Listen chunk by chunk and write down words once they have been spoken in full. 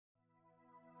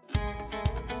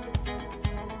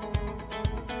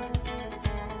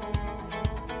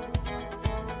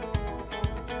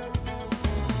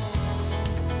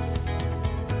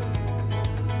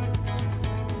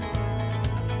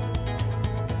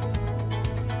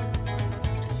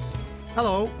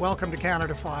Hello, welcome to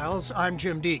Canada Files. I'm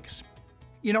Jim Deeks.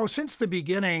 You know, since the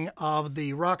beginning of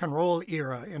the rock and roll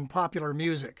era in popular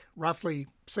music, roughly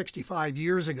 65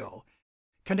 years ago,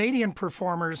 Canadian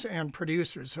performers and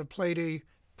producers have played a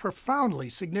profoundly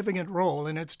significant role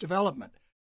in its development.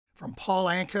 From Paul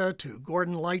Anka to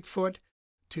Gordon Lightfoot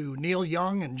to Neil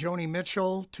Young and Joni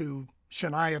Mitchell to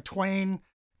Shania Twain,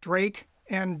 Drake,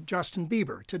 and Justin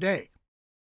Bieber today.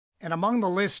 And among the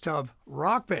list of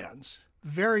rock bands,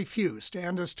 very few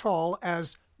stand as tall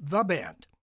as The Band,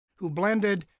 who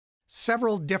blended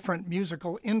several different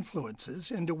musical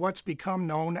influences into what's become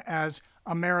known as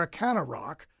Americana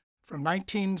rock from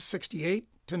 1968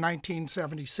 to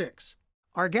 1976.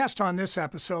 Our guest on this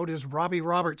episode is Robbie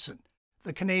Robertson,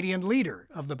 the Canadian leader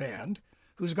of The Band,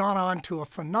 who's gone on to a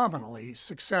phenomenally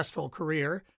successful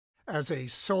career as a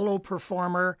solo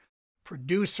performer,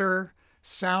 producer,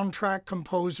 soundtrack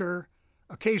composer,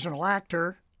 occasional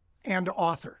actor, and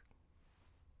author.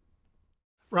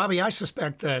 Robbie, I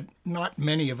suspect that not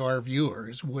many of our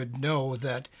viewers would know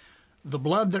that the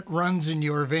blood that runs in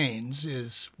your veins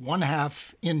is one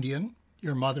half Indian,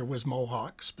 your mother was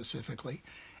Mohawk specifically,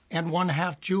 and one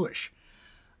half Jewish,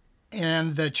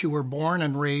 and that you were born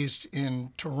and raised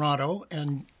in Toronto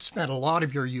and spent a lot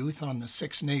of your youth on the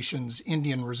Six Nations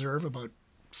Indian Reserve, about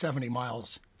 70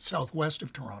 miles southwest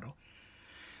of Toronto.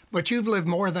 But you've lived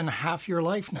more than half your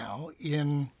life now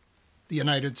in the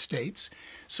United States.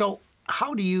 So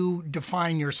how do you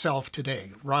define yourself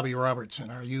today, Robbie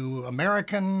Robertson? Are you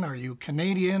American? Are you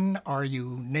Canadian? Are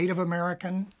you Native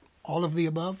American? All of the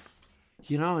above?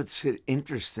 You know, it's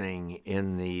interesting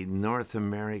in the North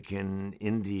American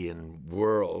Indian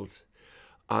world,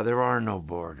 there are no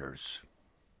borders.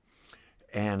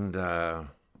 And I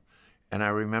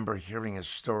remember hearing a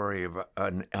story of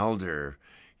an elder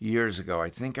years ago, I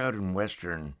think out in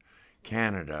Western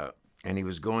Canada, and he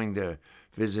was going to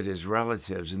visit his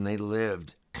relatives, and they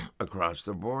lived across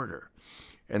the border.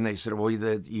 And they said, well,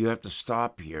 you have to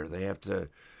stop here. They have to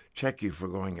check you for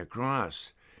going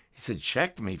across. He said,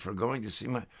 check me for going to see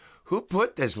my... Who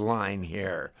put this line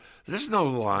here? There's no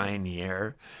line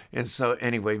here. And so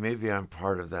anyway, maybe I'm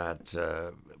part of that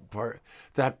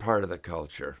part of the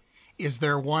culture. Is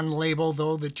there one label,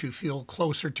 though, that you feel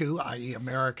closer to, i.e.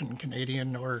 American,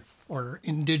 Canadian, or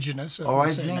Indigenous? Oh,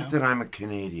 I think that I'm a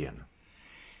Canadian.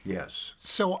 Yes.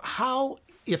 So how,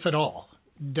 if at all,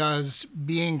 does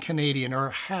being Canadian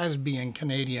or has being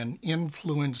Canadian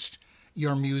influenced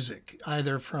your music,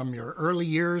 either from your early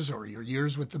years or your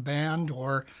years with the band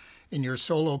or in your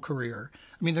solo career?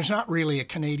 I mean, there's not really a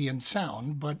Canadian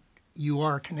sound, but you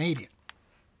are Canadian.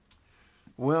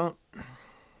 Well,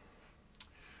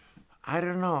 I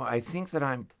don't know. I think that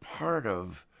I'm part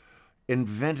of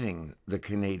inventing the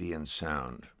Canadian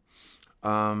sound.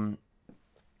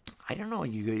 I don't know,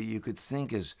 you could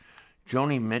think as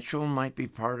Joni Mitchell might be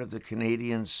part of the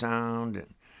Canadian sound,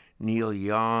 and Neil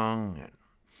Young, and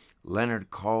Leonard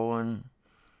Cohen.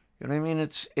 You know what I mean?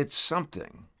 It's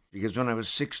something. Because when I was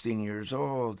 16 years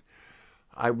old,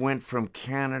 I went from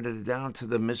Canada down to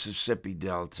the Mississippi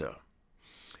Delta.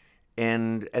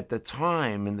 And at the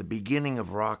time, in the beginning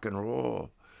of rock and roll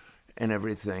and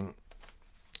everything,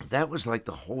 that was like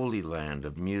the holy land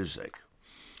of music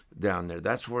down there.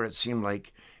 That's where it seemed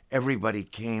like everybody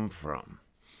came from.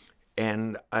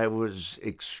 And I was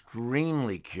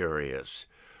extremely curious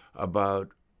about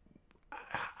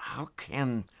how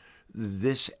can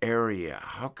this area,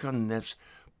 how can this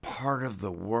part of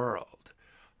the world,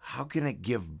 how can it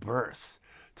give birth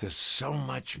to so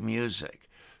much music,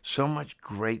 so much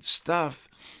great stuff,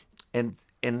 and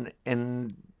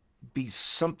be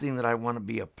something that I want to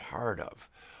be a part of.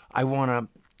 I want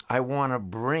to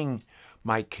bring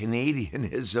my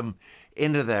Canadianism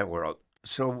into that world.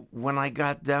 So when I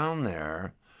got down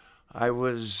there, I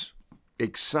was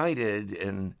excited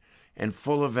and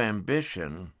full of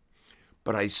ambition,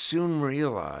 but I soon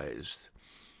realized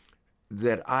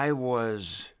that I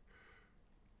was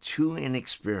too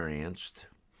inexperienced,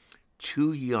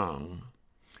 too young,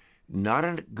 not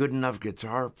a good enough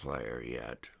guitar player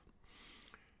yet,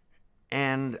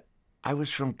 and I was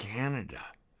from Canada.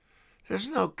 There's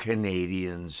no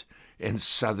Canadians in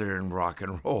Southern rock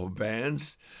and roll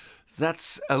bands.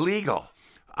 That's illegal.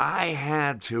 I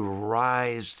had to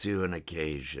rise to an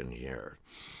occasion here.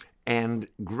 And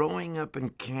growing up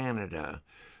in Canada,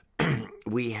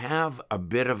 we have a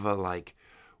bit of a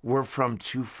we're from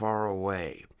too far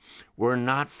away. We're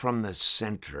not from the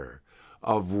center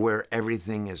of where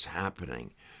everything is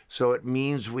happening. So it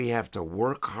means we have to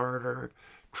work harder,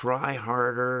 try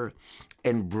harder,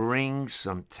 and bring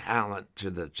some talent to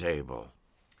the table.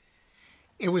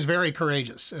 It was very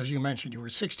courageous, as you mentioned. You were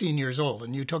 16 years old,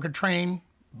 and you took a train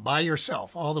by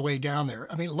yourself all the way down there.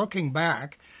 I mean, looking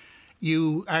back,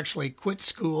 you actually quit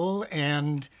school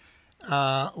and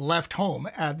left home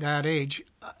at that age.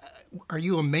 Are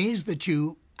you amazed that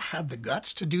you had the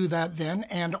guts to do that then,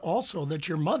 and also that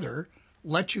your mother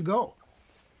let you go?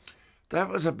 That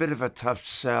was a bit of a tough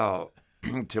sell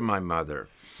to my mother.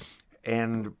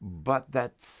 But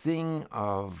that thing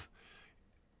of,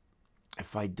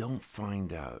 if I don't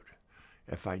find out,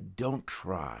 if I don't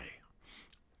try,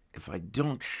 if I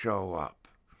don't show up,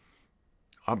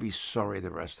 I'll be sorry the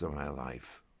rest of my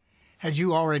life. Had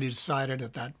you already decided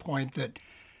at that point that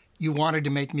you wanted to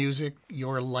make music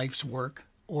your life's work,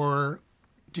 or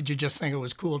did you just think it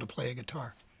was cool to play a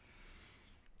guitar?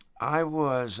 I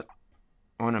was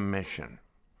on a mission.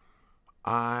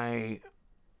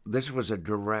 This was a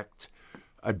direct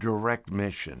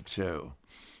mission too.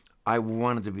 I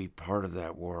wanted to be part of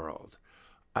that world.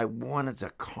 I wanted to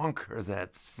conquer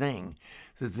that thing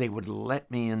that they would let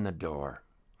me in the door.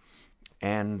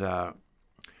 And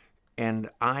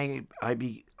I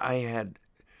had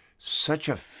such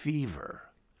a fever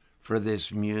for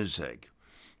this music.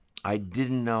 I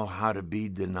didn't know how to be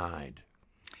denied.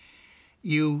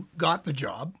 You got the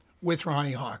job with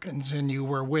Ronnie Hawkins, and you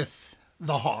were with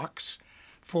the Hawks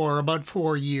for about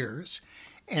 4 years,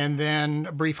 and then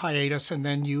a brief hiatus, and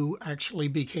then you actually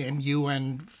became, you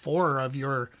and three of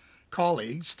your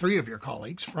colleagues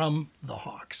from the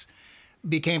Hawks,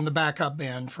 became the backup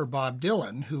band for Bob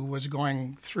Dylan, who was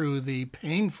going through the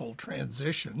painful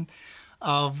transition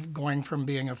of going from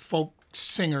being a folk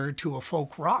singer to a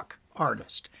folk rock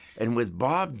artist. And with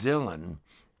Bob Dylan,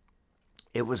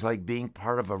 it was like being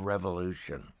part of a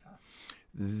revolution.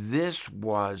 This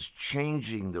was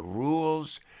changing the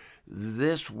rules.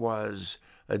 This was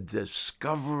a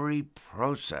discovery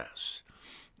process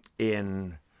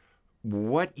in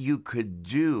what you could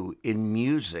do in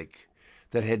music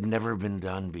that had never been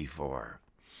done before.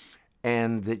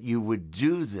 And that you would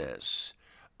do this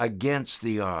against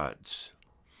the odds,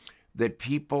 that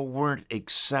people weren't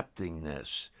accepting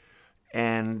this.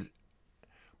 And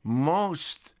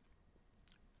most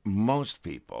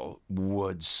people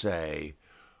would say,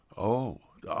 oh,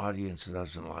 the audience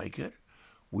doesn't like it.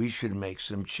 We should make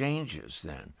some changes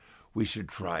then. We should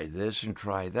try this and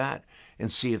try that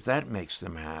and see if that makes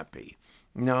them happy.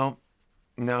 No,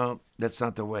 that's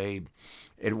not the way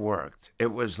it worked.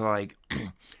 It was like,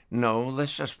 no,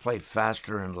 let's just play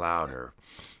faster and louder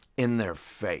in their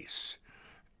face.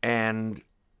 And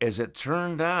as it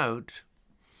turned out,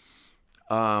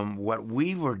 what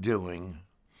we were doing,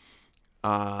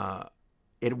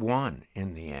 it won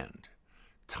in the end.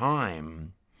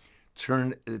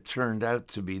 It turned out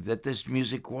to be that this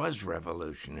music was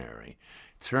revolutionary.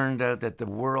 Turned out that the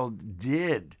world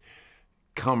did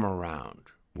come around.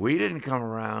 We didn't come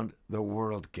around, the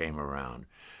world came around.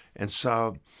 And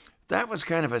so that was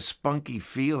kind of a spunky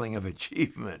feeling of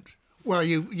achievement. Well,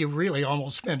 you really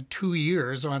almost spent 2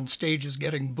 years on stages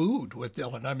getting booed with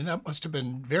Dylan. I mean, that must have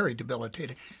been very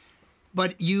debilitating.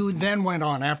 But you then went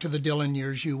on, after the Dylan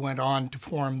years, you went on to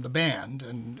form the band,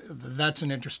 and that's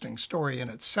an interesting story in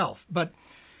itself. But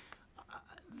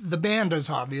the band has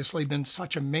obviously been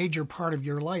such a major part of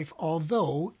your life,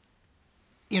 although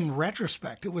in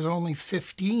retrospect, it was only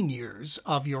 15 years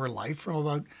of your life, from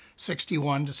about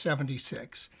 61 to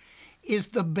 76. Is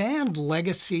the band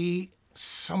legacy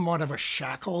somewhat of a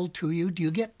shackle to you? Do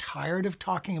you get tired of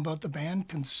talking about the band,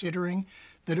 considering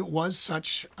that it was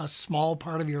such a small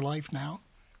part of your life now?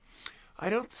 I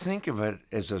don't think of it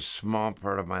as a small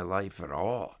part of my life at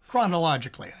all.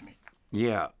 Chronologically, I mean.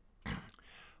 Yeah.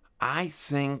 I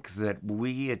think that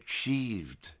we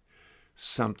achieved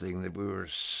something that we were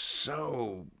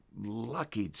so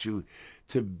lucky to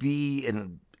be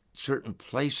in certain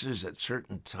places at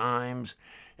certain times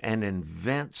and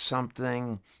invent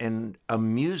something, and a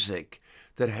music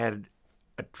that had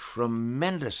a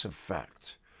tremendous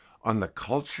effect on the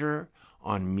culture,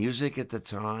 on music at the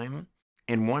time.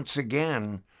 And once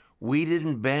again, we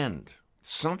didn't bend.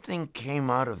 Something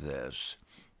came out of this.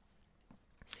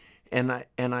 And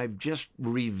I've just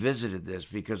revisited this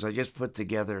because I just put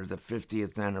together the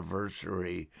 50th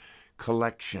anniversary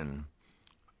collection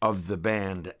of the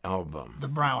band album. The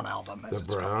Brown album, as it's called.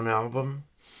 The Brown album.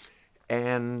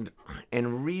 And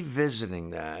revisiting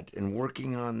that and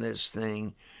working on this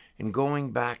thing and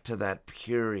going back to that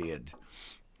period,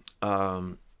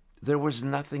 there was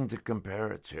nothing to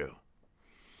compare it to.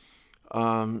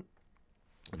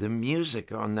 The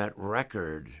music on that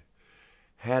record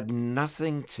had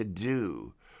nothing to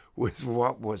do with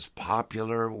what was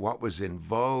popular, what was in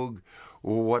vogue,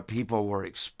 or what people were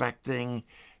expecting,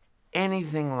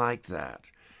 anything like that.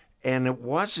 And it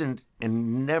wasn't,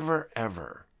 and never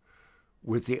ever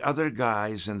with the other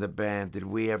guys in the band did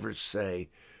we ever say,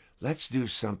 let's do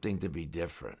something to be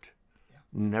different. Yeah.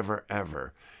 Never,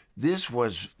 ever. This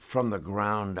was from the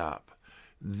ground up.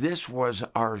 This was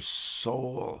our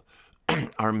soul,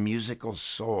 our musical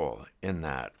soul in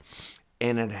that.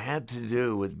 And it had to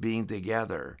do with being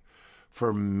together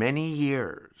for many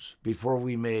years before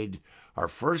we made our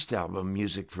first album,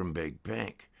 Music from Big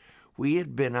Pink. We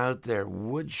had been out there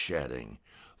woodshedding,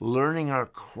 learning our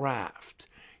craft,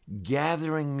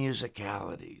 gathering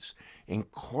musicalities,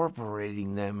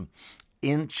 incorporating them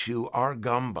into our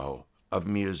gumbo of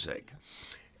music.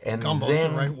 And gumbo's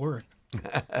the right word.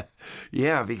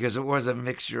 Yeah, because it was a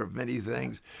mixture of many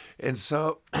things. And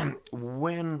so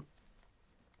when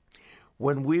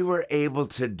we were able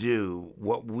to do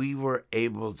what we were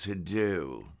able to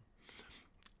do,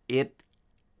 it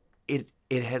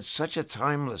had such a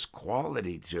timeless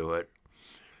quality to it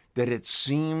that it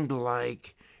seemed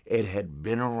like it had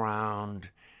been around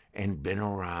and been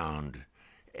around,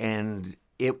 and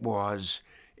it was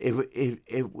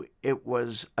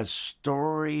a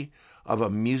story of a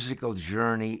musical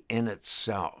journey in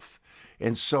itself.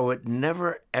 And so it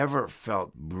never ever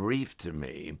felt brief to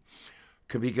me,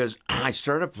 because I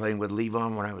started playing with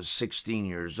Levon when I was 16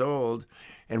 years old,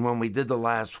 and when we did The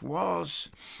Last Waltz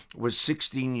was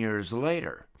 16 years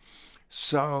later.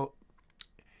 So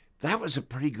that was a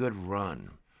pretty good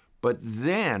run. But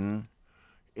then,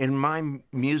 in my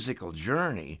musical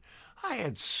journey, I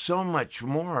had so much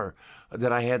more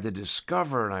that I had to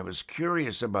discover and I was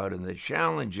curious about, and the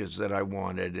challenges that I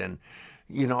wanted, and,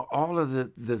 you know, all of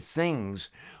the things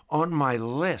on my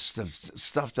list of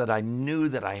stuff that I knew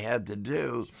that I had to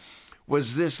do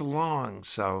was this long.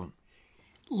 So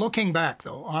looking back,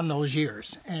 though, on those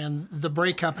years, and the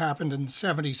breakup happened in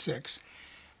 '76,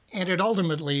 and it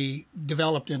ultimately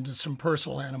developed into some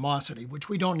personal animosity, which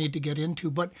we don't need to get into,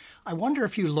 but I wonder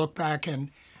if you look back and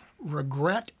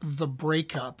regret the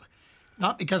breakup,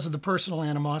 not because of the personal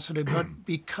animosity, but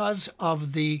because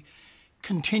of the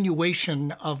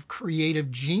continuation of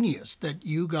creative genius that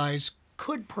you guys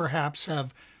could perhaps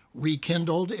have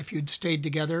rekindled if you'd stayed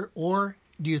together, or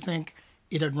do you think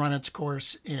it had run its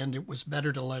course and it was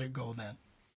better to let it go then?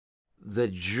 The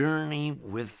journey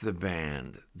with the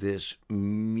band, this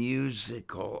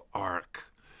musical arc,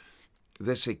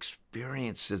 this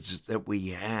experiences that we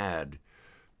had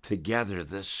together,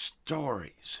 the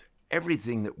stories,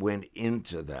 everything that went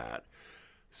into that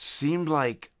seemed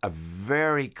like a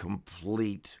very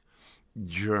complete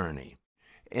journey.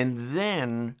 And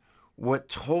then what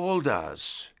told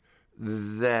us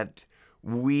that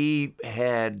we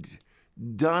had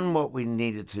done what we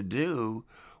needed to do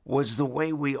was the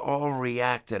way we all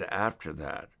reacted after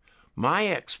that. My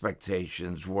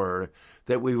expectations were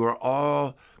that we were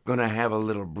all going to have a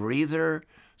little breather.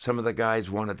 Some of the guys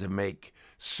wanted to make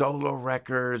solo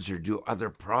records or do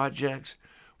other projects,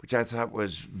 which I thought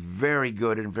was very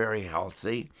good and very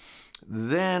healthy.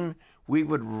 Then we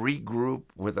would regroup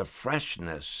with a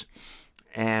freshness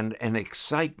and an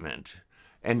excitement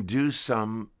and do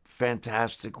some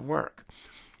fantastic work.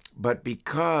 But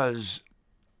because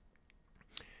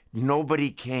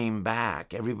nobody came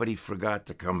back, everybody forgot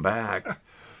to come back,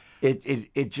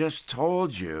 it just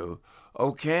told you,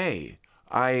 okay,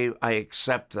 I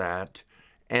accept that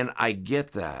and I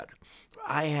get that.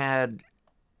 I had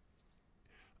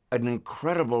an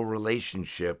incredible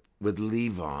relationship with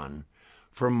Levon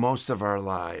for most of our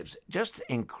lives, just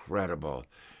incredible.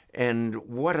 And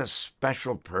what a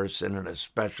special person and a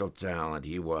special talent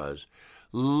he was.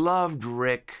 Loved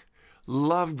Rick,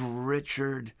 loved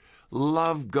Richard,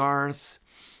 loved Garth.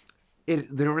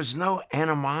 There was no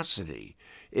animosity.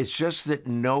 It's just that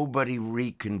nobody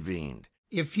reconvened.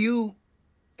 If you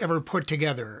ever put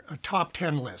together a top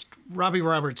 10 list, Robbie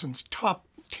Robertson's top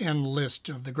 10 list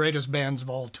of the greatest bands of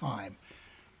all time,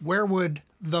 where would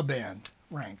the band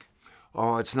rank?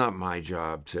 Oh, it's not my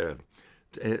job to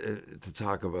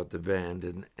talk about the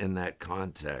band in that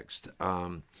context.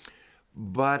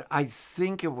 But I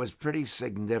think it was pretty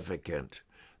significant,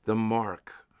 the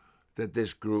mark that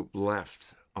this group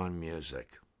left on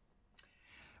music.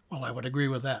 Well, I would agree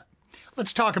with that.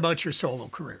 Let's talk about your solo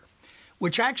career,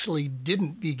 which actually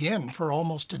didn't begin for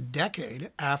almost a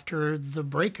decade after the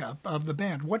breakup of the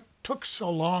band. What took so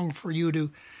long for you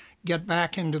to get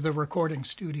back into the recording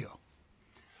studio?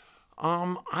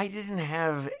 I didn't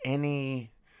have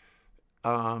any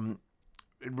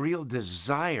real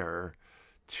desire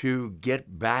to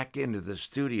get back into the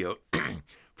studio.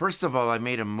 First of all, I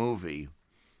made a movie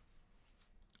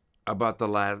about the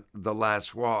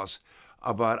last waltz,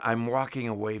 about I'm walking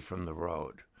away from the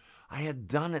road. I had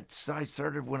done it. I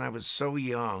started when I was so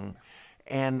young,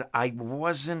 and I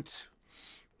wasn't.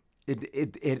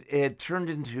 it turned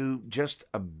into just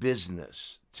a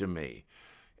business to me.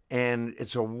 And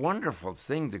it's a wonderful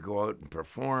thing to go out and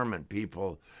perform, and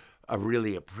people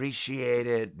really appreciate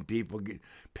it, and people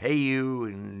pay you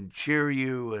and cheer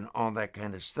you and all that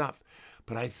kind of stuff.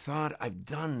 But I thought, I've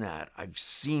done that. I've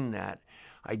seen that.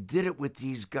 I did it with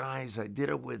these guys. I did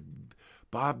it with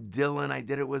Bob Dylan. I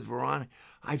did it with Veronica.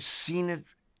 I've seen it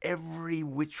every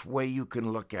which way you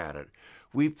can look at it.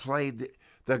 We played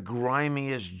the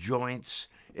grimiest joints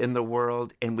in the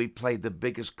world, and we played the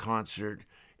biggest concert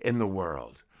in the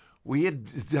world. We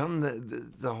had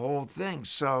done the whole thing.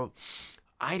 So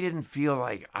I didn't feel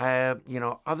like other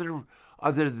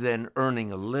than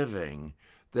earning a living,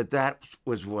 that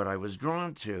was what I was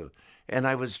drawn to. And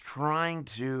I was trying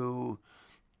to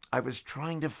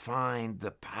find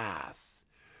the path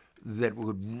that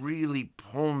would really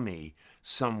pull me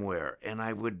somewhere, and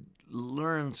I would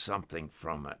learn something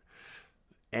from it.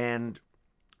 And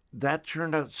that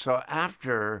turned out, so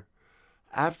after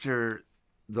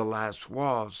The Last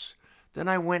Waltz, then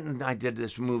I went and I did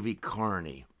this movie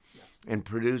Carney, and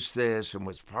produced this and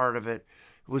was part of it.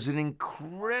 It was an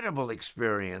incredible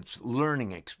experience,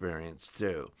 learning experience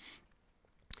too.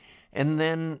 And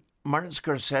then Martin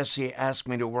Scorsese asked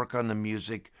me to work on the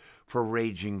music for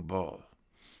Raging Bull.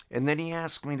 And then he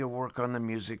asked me to work on the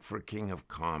music for King of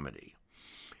Comedy.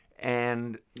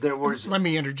 And there was... Let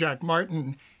me interject.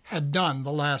 Martin had done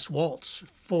The Last Waltz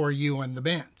for you and the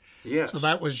band. Yes. So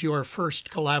that was your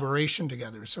first collaboration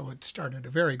together. So it started a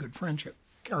very good friendship.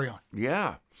 Carry on.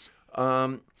 Yeah.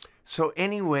 So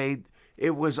anyway,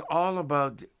 it was all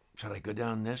about, should I go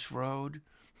down this road?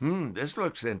 This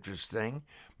looks interesting.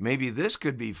 Maybe this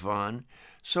could be fun.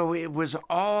 So it was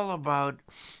all about,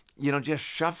 just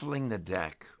shuffling the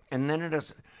deck. And then at a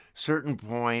certain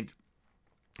point,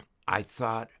 I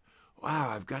thought,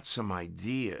 wow, I've got some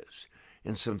ideas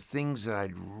and some things that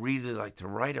I'd really like to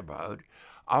write about.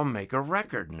 I'll make a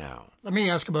record now. Let me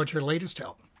ask about your latest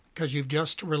album, because you've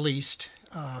just released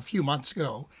a few months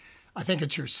ago, I think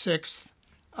it's your sixth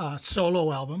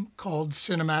solo album called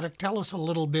Cinematic. Tell us a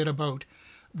little bit about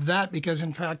that, because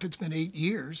in fact it's been 8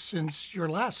 years since your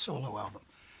last solo album.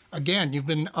 Again, you've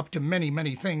been up to many,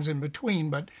 many things in between,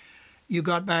 but you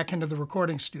got back into the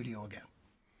recording studio again.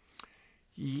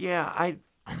 Yeah,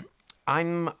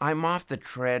 I'm off the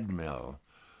treadmill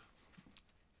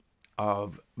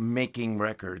of making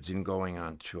records and going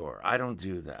on tour. I don't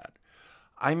do that.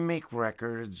 I make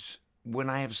records when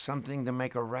I have something to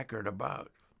make a record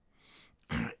about.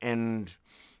 And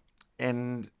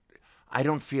I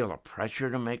don't feel a pressure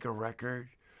to make a record.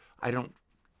 I don't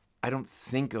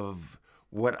think of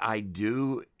what I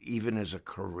do even as a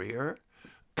career.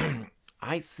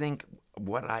 I think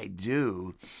what I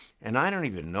do, and I don't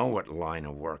even know what line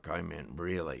of work I'm in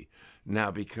really now,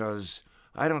 because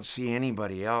I don't see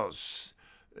anybody else,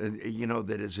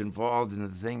 that is involved in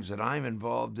the things that I'm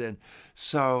involved in.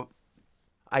 So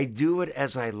I do it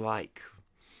as I like.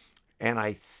 And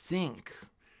I think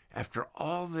after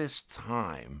all this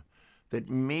time that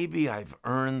maybe I've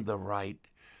earned the right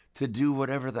to do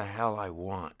whatever the hell I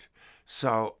want.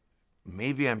 So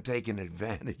maybe I'm taking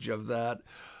advantage of that.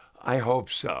 I hope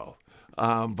so.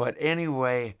 But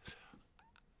anyway,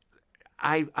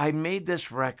 I made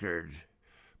this record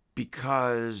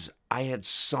because I had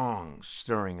songs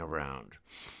stirring around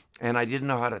and I didn't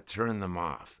know how to turn them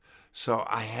off. So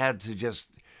I had to just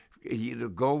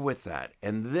go with that.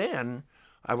 And then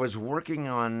I was working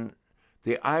on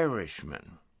The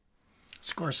Irishman.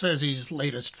 Scorsese's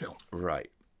latest film.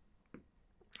 Right.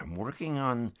 I'm working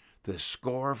on the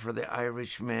score for The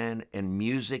Irishman and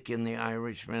music in The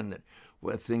Irishman,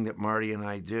 a thing that Marty and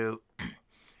I do.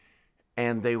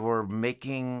 And they were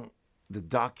making the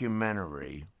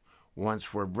documentary,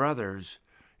 Once We're Brothers,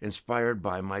 inspired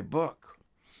by my book.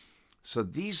 So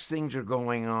these things are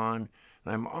going on.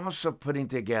 And I'm also putting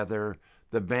together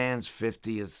the band's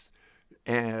 50th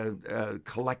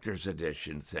collector's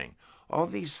edition thing. All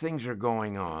these things are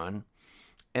going on,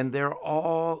 and they're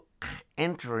all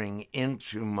entering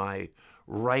into my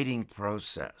writing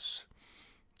process.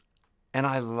 And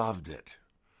I loved it.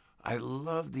 I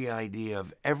loved the idea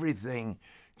of everything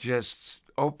just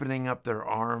opening up their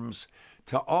arms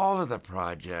to all of the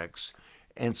projects.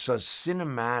 And so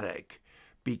Cinematic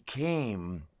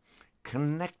became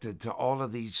connected to all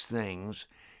of these things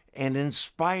and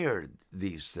inspired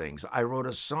these things. I wrote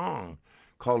a song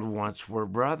called Once We're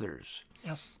Brothers.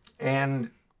 Yes. And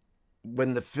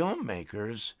when the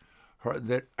filmmakers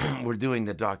that were doing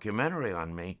the documentary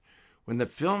on me, when the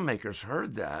filmmakers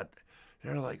heard that,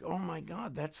 they're like, oh my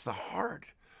God, that's the heart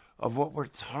of what we're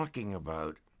talking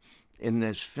about in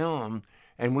this film.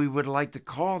 And we would like to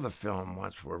call the film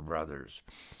Once We're Brothers.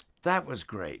 that was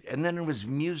great. And then there was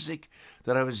music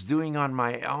that I was doing on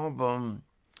my album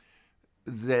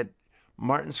that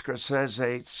Martin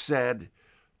Scorsese said,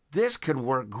 this could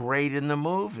work great in the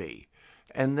movie.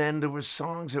 And then there were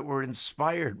songs that were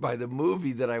inspired by the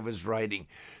movie that I was writing.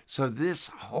 So this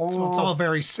whole... So it's all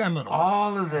very seminal.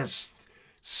 All of this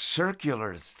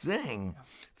circular thing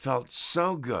felt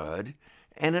so good,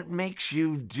 and it makes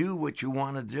you do what you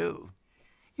want to do.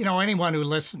 You know, anyone who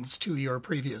listens to your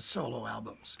previous solo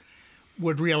albums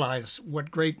would realize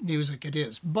what great music it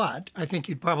is. But I think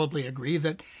you'd probably agree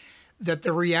that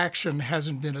the reaction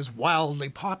hasn't been as wildly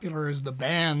popular as the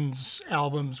band's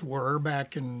albums were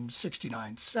back in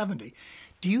 69, 70.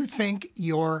 Do you think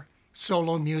your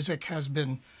solo music has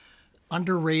been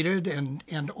underrated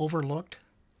and overlooked,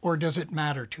 or does it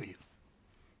matter to you?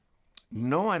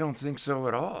 No, I don't think so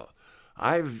at all.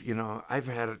 I've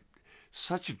had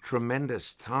such a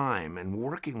tremendous time and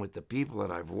working with the people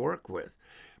that I've worked with,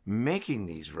 making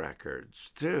these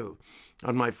records too.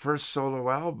 On my first solo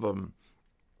album,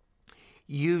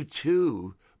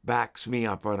 U2 backs me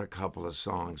up on a couple of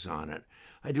songs on it.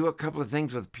 I do a couple of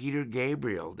things with Peter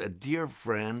Gabriel, a dear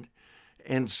friend,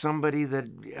 and somebody that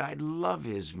I love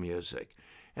his music.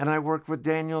 And I worked with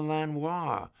Daniel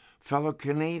Lanois, fellow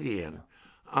Canadian.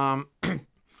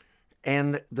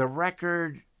 And the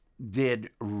record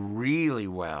did really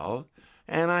well,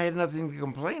 and I had nothing to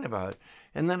complain about.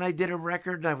 And then I did a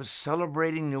record, and I was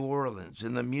celebrating New Orleans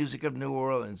and the music of New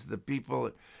Orleans, the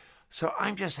people. So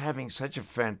I'm just having such a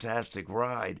fantastic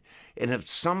ride. And if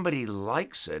somebody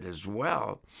likes it as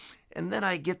well, and then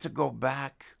I get to go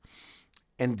back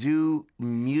and do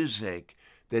music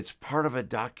that's part of a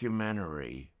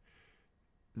documentary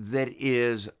that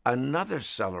is another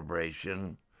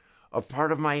celebration of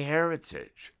part of my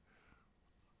heritage.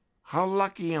 How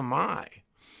lucky am I?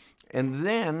 And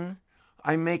then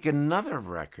I make another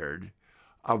record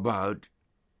about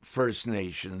First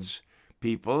Nations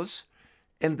peoples,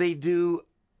 and they do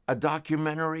a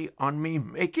documentary on me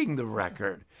making the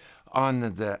record on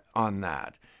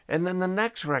that. And then the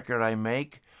next record I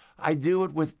make, I do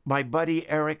it with my buddy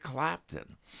Eric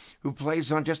Clapton, who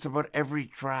plays on just about every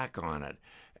track on it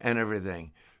and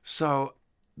everything. So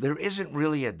there isn't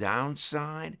really a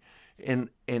downside in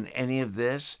any of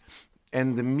this.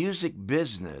 And the music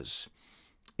business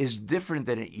is different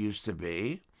than it used to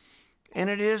be. And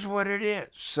it is what it is.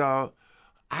 So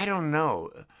I don't know.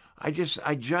 I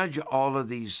judge all of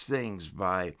these things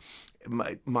by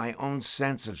my own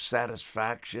sense of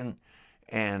satisfaction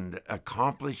and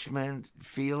accomplishment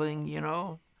feeling, you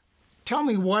know. Tell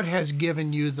me what has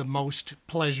given you the most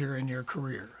pleasure in your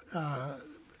career?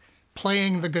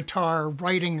 Playing the guitar,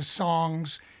 writing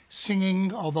songs,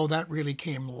 singing, although that really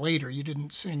came later. You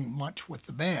didn't sing much with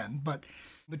the band, but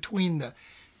between the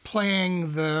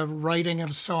playing, the writing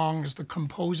of songs, the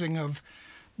composing of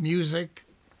music,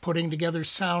 putting together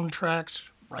soundtracks,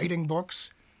 writing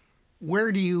books,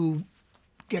 where do you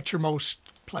get your most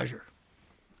pleasure?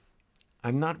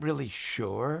 I'm not really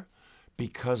sure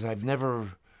because I've never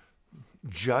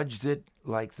judged it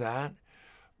like that.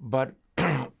 But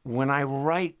when I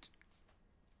write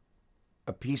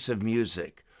a piece of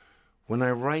music, when I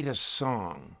write a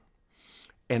song,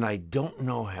 and I don't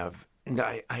know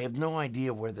I have no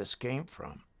idea where this came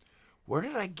from. Where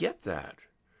did I get that?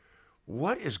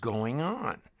 What is going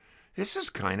on? This is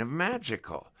kind of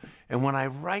magical. And when I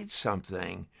write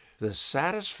something, the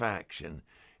satisfaction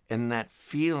and that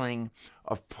feeling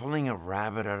of pulling a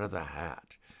rabbit out of the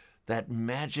hat, that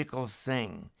magical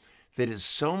thing that is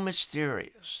so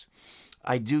mysterious,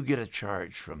 I do get a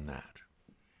charge from that.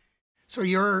 So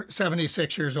you're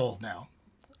 76 years old now.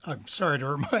 I'm sorry to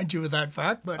remind you of that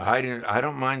fact, but I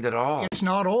don't mind at all. It's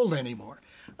not old anymore.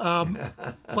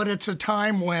 But it's a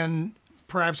time when,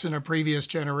 perhaps in a previous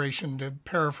generation, to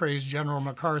paraphrase General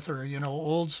MacArthur, you know,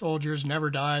 old soldiers never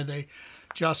die, they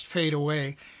just fade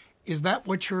away. Is that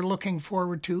what you're looking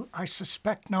forward to? I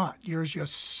suspect not. You're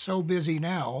just so busy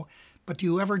now, but do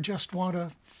you ever just want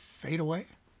to fade away?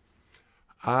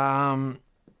 I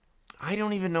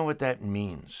don't even know what that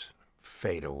means,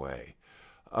 fade away.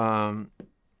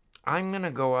 I'm going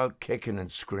to go out kicking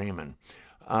and screaming.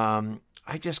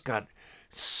 I just got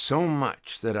so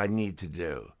much that I need to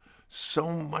do, so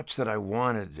much that I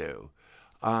want to do.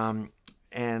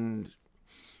 And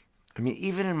I mean,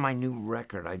 even in my new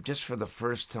record, for the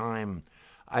first time,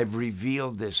 I've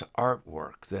revealed this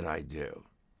artwork that I do.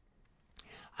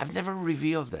 I've never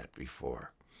revealed that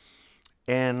before.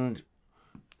 And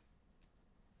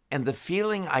the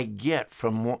feeling I get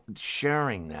from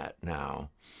sharing that now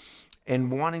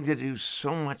and wanting to do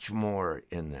so much more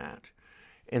in that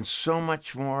and so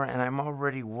much more, and I'm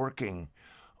already working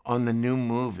on the new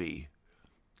movie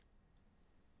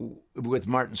with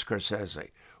Martin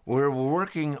Scorsese. We're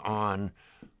working on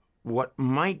what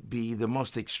might be the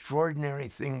most extraordinary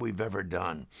thing we've ever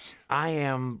done. I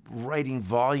am writing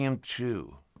volume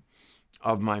 2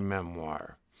 of my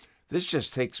memoir. This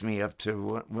just takes me up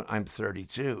to when I'm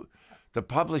 32. The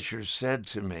publisher said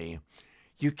to me,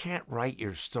 you can't write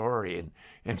your story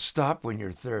and stop when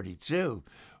you're 32.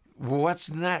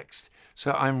 What's next?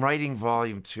 So I'm writing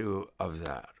volume 2 of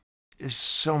that. There's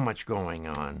so much going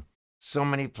on, so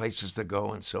many places to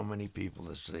go and so many people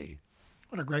to see.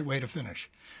 What a great way to finish.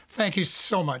 Thank you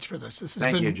so much for this. This has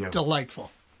Thank been you, Jim.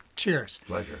 delightful. Cheers.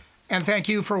 Pleasure. And thank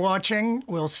you for watching.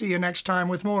 We'll see you next time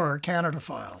with more Canada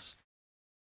Files.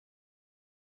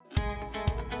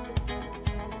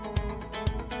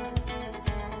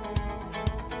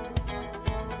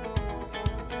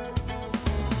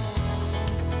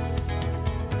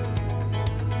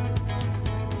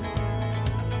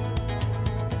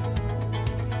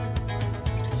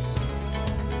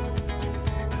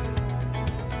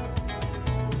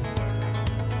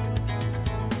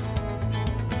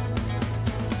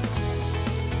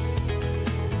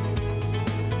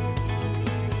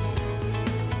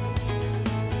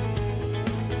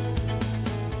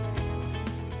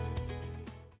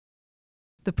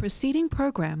 The preceding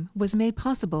program was made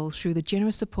possible through the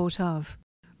generous support of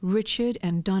Richard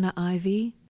and Donna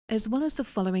Ivy, as well as the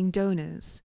following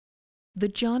donors: the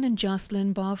John and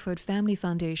Jocelyn Barford Family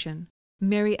Foundation,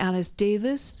 Mary Alice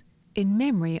Davis, in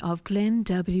memory of Glenn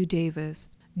W. Davis,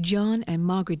 John and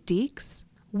Margaret Deeks,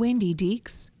 Wendy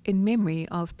Deeks, in memory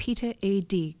of Peter A.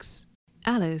 Deeks,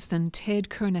 Alice and Ted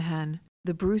Kernahan,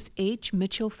 the Bruce H.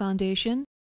 Mitchell Foundation,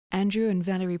 Andrew and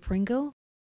Valerie Pringle,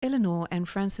 Eleanor and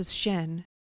Francis Shen,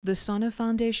 the Sonner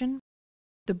Foundation,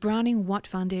 the Browning Watt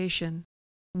Foundation,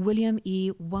 William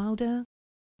E. Wilder,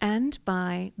 and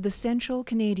by the Central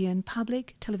Canadian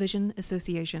Public Television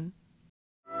Association.